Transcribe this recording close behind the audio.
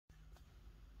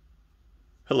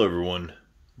Hello everyone,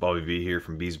 Bobby B here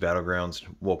from B's Battlegrounds.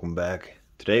 Welcome back.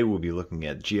 Today we'll be looking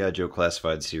at GIJoe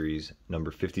Classified Series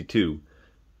number 52,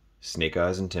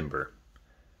 Snakeeyes and Timber.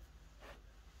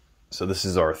 So this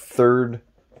is our third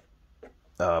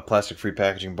plastic-free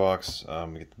packaging box.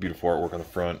 We get the beautiful artwork on the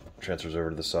front, transfers over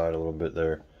to the side a little bit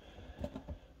there.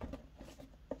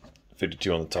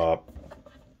 52 on the top.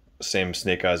 Same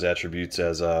Snakeeyes attributes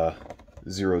as 02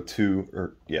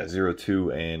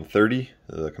 and 30,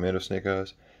 the Commando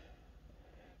Snakeeyes.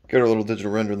 Got our little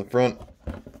digital render in the front.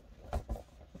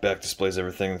 Back displays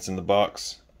everything that's in the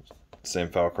box. Same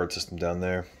file card system down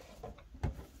there.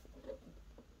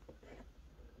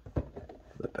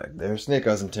 That back there.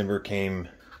 Snakeeyes and Timber came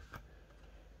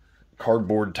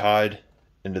cardboard tied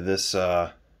into this.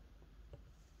 This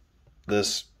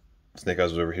Snakeeyes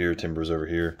was over here. Timber was over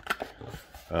here.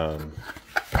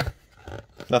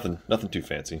 Nothing too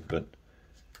fancy, but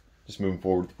just moving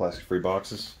forward with plastic-free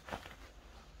boxes.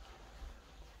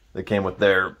 They came with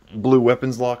their blue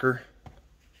weapons locker.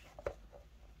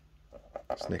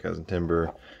 Snakeeyes and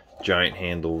Timber, giant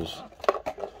handles,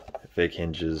 fake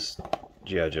hinges,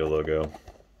 GIJoe logo.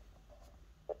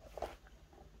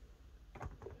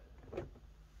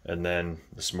 And then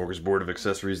the smorgasbord of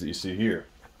accessories that you see here.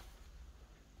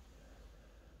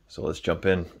 So let's jump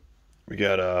in. We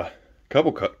got a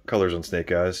couple colors on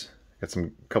Snakeeyes. Got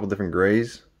some couple different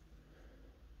grays.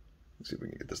 Let's see if we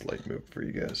can get this light moved for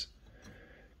you guys.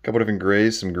 Couple different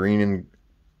grays, some green and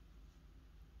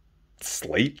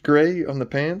slate gray on the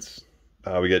pants.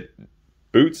 We get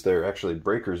boots. They're actually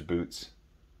Breakers boots.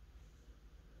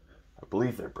 I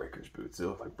believe they're Breakers boots. They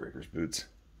look like Breakers boots.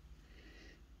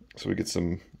 So we get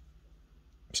some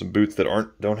boots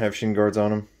that don't have shin guards on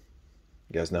them.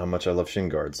 You guys know how much I love shin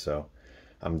guards, so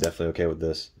I'm definitely okay with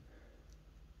this.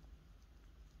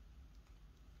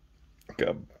 Got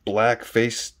a black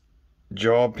face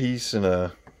jaw piece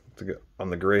and on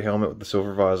the gray helmet with the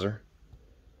silver visor,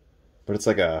 but it's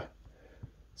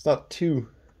not too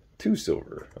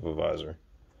silver of a visor.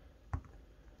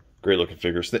 Great looking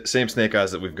figure. Same Snakeeyes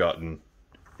that we've gotten,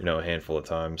 a handful of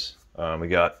times. We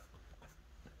got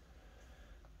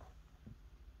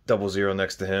 00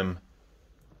 next to him,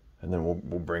 and then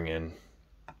we'll bring in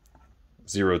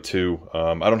 02.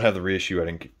 I don't have the reissue. I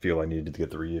didn't feel I needed to get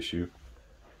the reissue,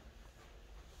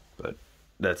 but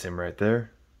that's him right there.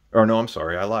 Oh no, I'm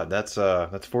sorry, I lied. That's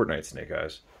Fortnite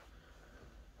Snakeeyes.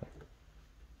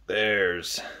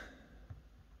 There's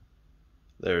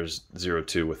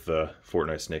 02 with the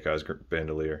Fortnite Snakeeyes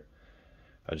bandolier.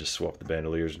 I just swapped the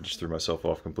bandoliers and just threw myself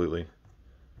off completely.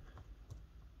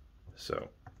 So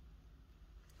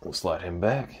we'll slide him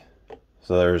back.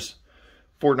 So there's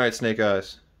Fortnite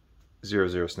Snakeeyes, 00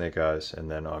 Snakeeyes,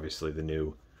 and then obviously the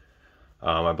new.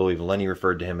 I believe Lenny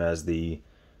referred to him as the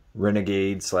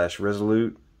Renegade /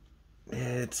 Resolute.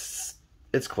 It's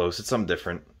close. It's something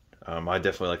different. I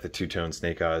definitely like the two-tone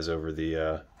Snakeeyes over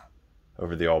the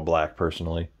all black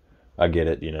personally. I get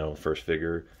it, first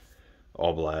figure,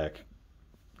 all black,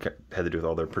 had to do with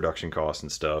all their production costs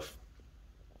and stuff.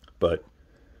 But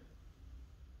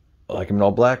I like him in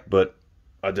all black. But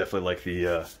I definitely like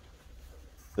the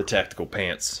tactical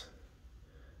pants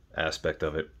aspect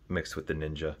of it mixed with the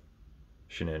ninja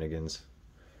shenanigans.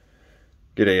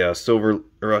 Get a silver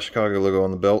Arashikaga logo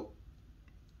on the belt.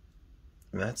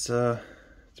 And that's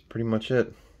pretty much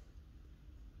it.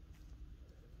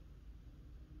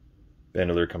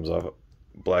 Bandolier comes off,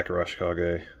 black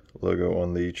Arashikaga logo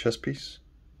on the chest piece.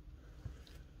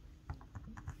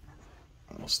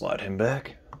 We'll slide him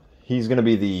back. He's going to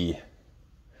be the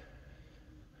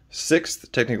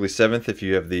 6th, technically 7th if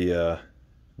you have the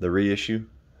reissue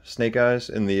Snakeeyes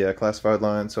in the classified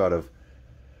line. So out of,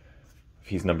 if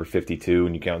he's number 52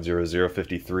 and you count 00,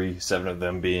 53, 7 of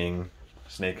them being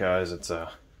Snakeeyes, it's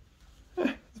a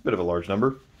bit of a large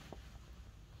number.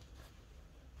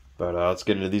 But let's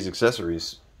get into these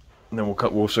accessories, and then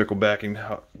we'll circle back and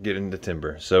get into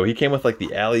Timber. So he came with like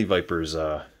the Alley Vipers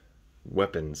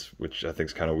weapons, which I think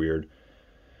is kind of weird.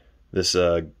 This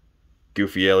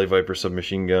goofy Alley Viper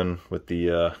submachine gun with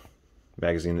the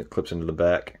magazine that clips into the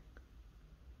back.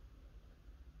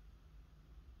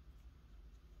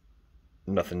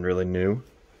 Nothing really new.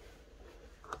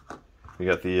 We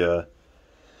got the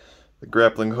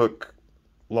grappling hook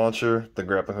launcher, the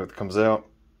grappling hook that comes out.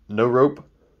 No rope,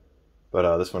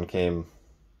 but this one came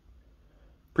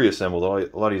pre-assembled,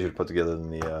 a lot easier to put together than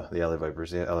the Alley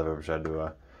Vipers. The Alley Vipers had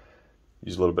to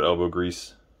use a little bit of elbow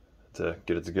grease to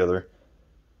get it together.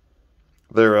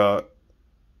 They're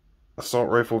assault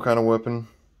rifle kind of weapon.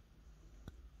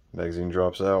 Magazine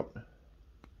drops out.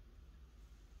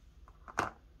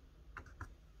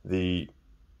 The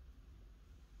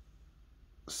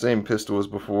Same pistol as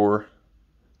before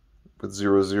with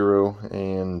 00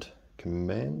 and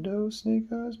Commando Snake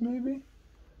Eyes, maybe?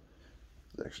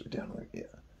 It's actually down like, yeah.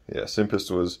 Yeah, same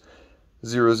pistol as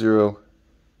 00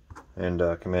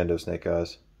 and Commando Snake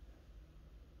Eyes.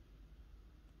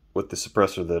 With the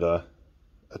suppressor that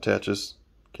attaches.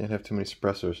 Can't have too many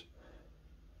suppressors.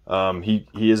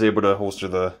 He is able to holster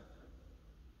the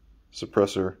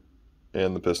suppressor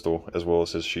and the pistol as well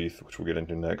as his sheath, which we'll get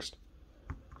into next.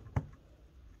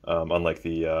 Unlike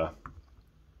the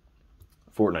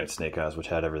Fortnite Snake Eyes, which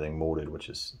had everything molded, which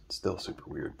is still super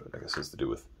weird, but I guess it has to do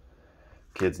with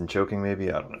kids and choking,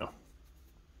 maybe? I don't know.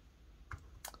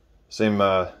 Same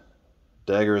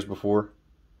dagger as before.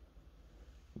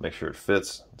 Make sure it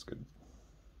fits. That's good.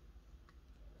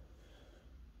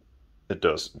 It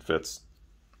does. It fits.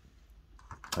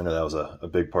 I know that was a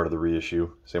big part of the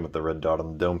reissue. Same with the red dot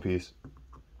on the dome piece.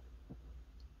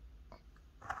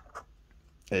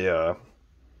 A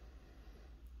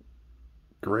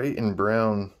gray and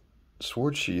brown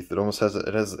sword sheath. It almost has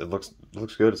it looks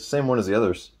good. It's the same one as the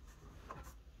others.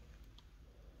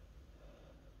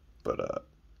 But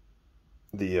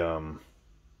the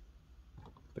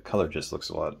color just looks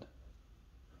a lot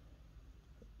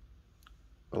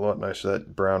nicer.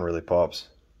 That brown really pops.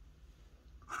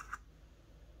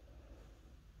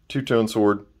 Two-tone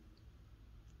sword,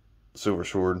 silver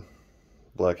sword,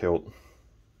 black hilt.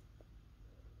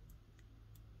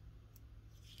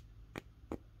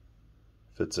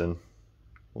 Fits in. A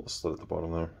little slit at the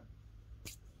bottom there.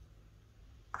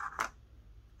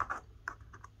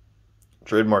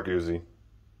 Trademark Uzi.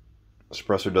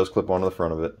 Suppressor does clip onto the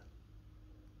front of it.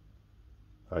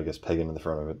 I guess peg into the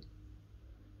front of it.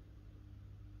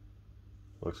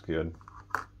 Looks good.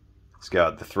 It's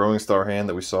got the throwing star hand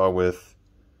that we saw with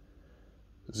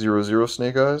 00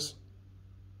 Snake Eyes,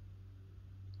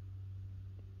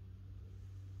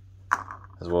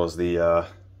 as well as the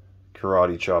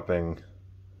karate chopping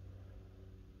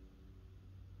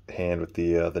hand with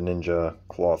the ninja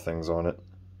claw things on it.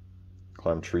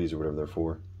 Climb trees or whatever they're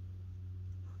for.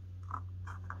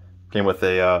 Came with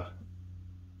the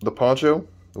poncho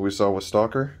that we saw with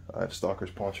Stalker. I have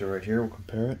Stalker's poncho right here. We'll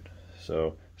compare it.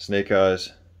 So Snake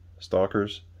Eyes,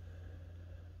 Stalker's.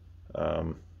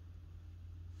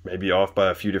 Maybe off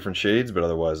by a few different shades, but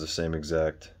otherwise the same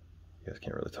exact. You guys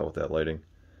can't really tell with that lighting.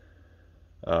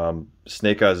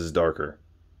 Snake Eyes is darker.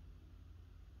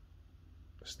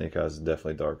 Snake Eyes is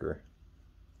definitely darker.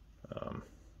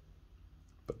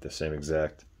 But the same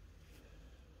exact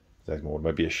mold.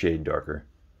 Might be a shade darker.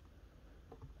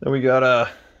 Then we got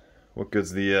what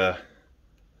good's the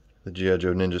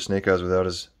GIJoe Ninja Snake Eyes without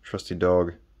his trusty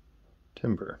dog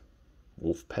Timber.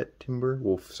 Wolf pet Timber?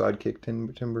 Wolf sidekick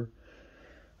Timber?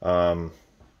 I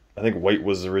think white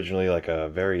was originally like a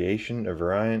variation, a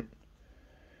variant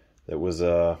that was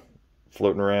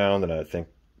floating around, and I think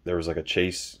there was like a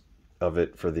chase of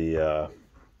it for the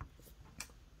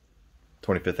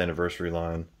 25th anniversary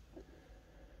line.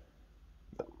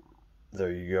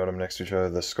 There you got them next to each other.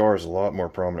 The scar is a lot more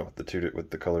prominent with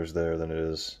the colors there than it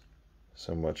is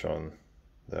so much on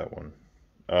that one.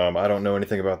 I don't know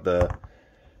anything about the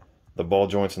ball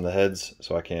joints and the heads,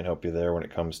 so I can't help you there when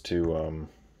it comes to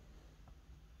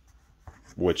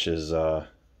which is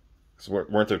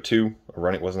weren't there two?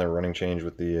 Wasn't there a running change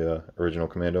with the original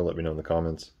Commando? Let me know in the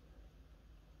comments.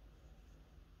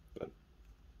 But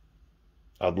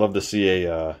I'd love to see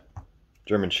a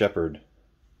German Shepherd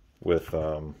with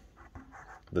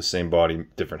the same body,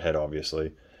 different head,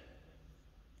 obviously.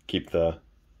 Get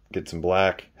some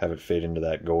black, have it fade into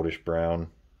that goldish brown.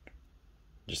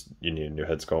 Just, you need a new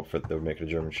head sculpt that would make it a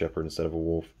German Shepherd instead of a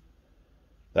wolf.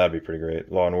 That'd be pretty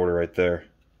great. Law and Order right there.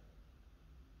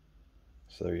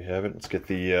 So there you have it. Let's get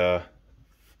the,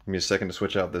 give me a second to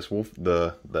switch out this wolf,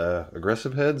 the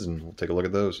aggressive heads, and we'll take a look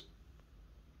at those.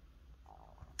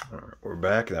 All right, we're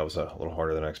back. That was a little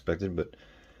harder than I expected, but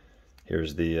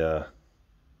here's the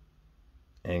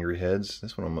angry heads.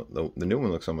 This one, the new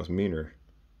one looks almost meaner.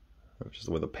 Just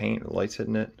with the paint, the lights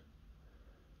hitting it.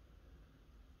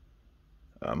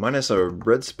 Mine has a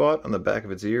red spot on the back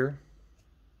of its ear.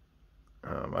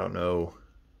 I don't know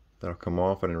if that'll come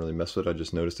off. I didn't really mess with it. I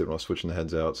just noticed it when I was switching the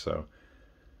heads out. So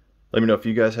let me know if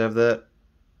you guys have that.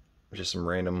 Just some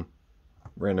random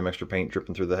extra paint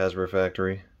dripping through the Hasbro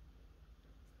factory.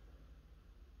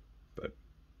 But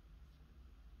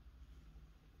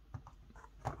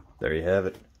there you have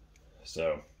it.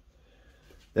 So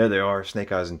there they are,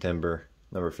 Snake Eyes and Timber,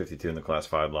 number 52 in the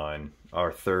Classified line.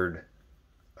 Our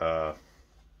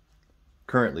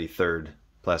currently third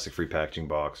plastic-free packaging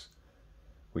box.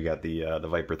 We got the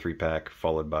Viper 3-pack,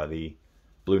 followed by the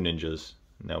Blue Ninjas.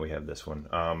 Now we have this one.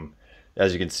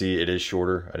 As you can see, it is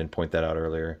shorter. I didn't point that out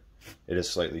earlier. It is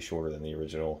slightly shorter than the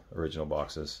original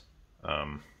boxes.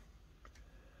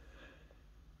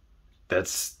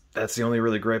 That's the only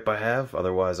really gripe I have.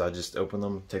 Otherwise, I just open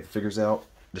them, take the figures out,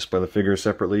 display the figures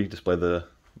separately, display the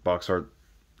box art,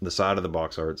 the side of the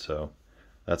box art. So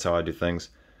that's how I do things.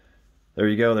 There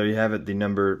you go. There you have it. The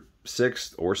number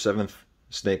 6th or 7th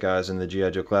Snake Eyes in the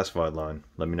G.I. Joe Classified line.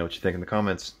 Let me know what you think in the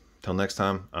comments. Till next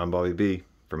time, I'm Bobby B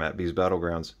from @B's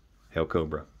Battlegrounds. Hail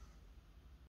Cobra.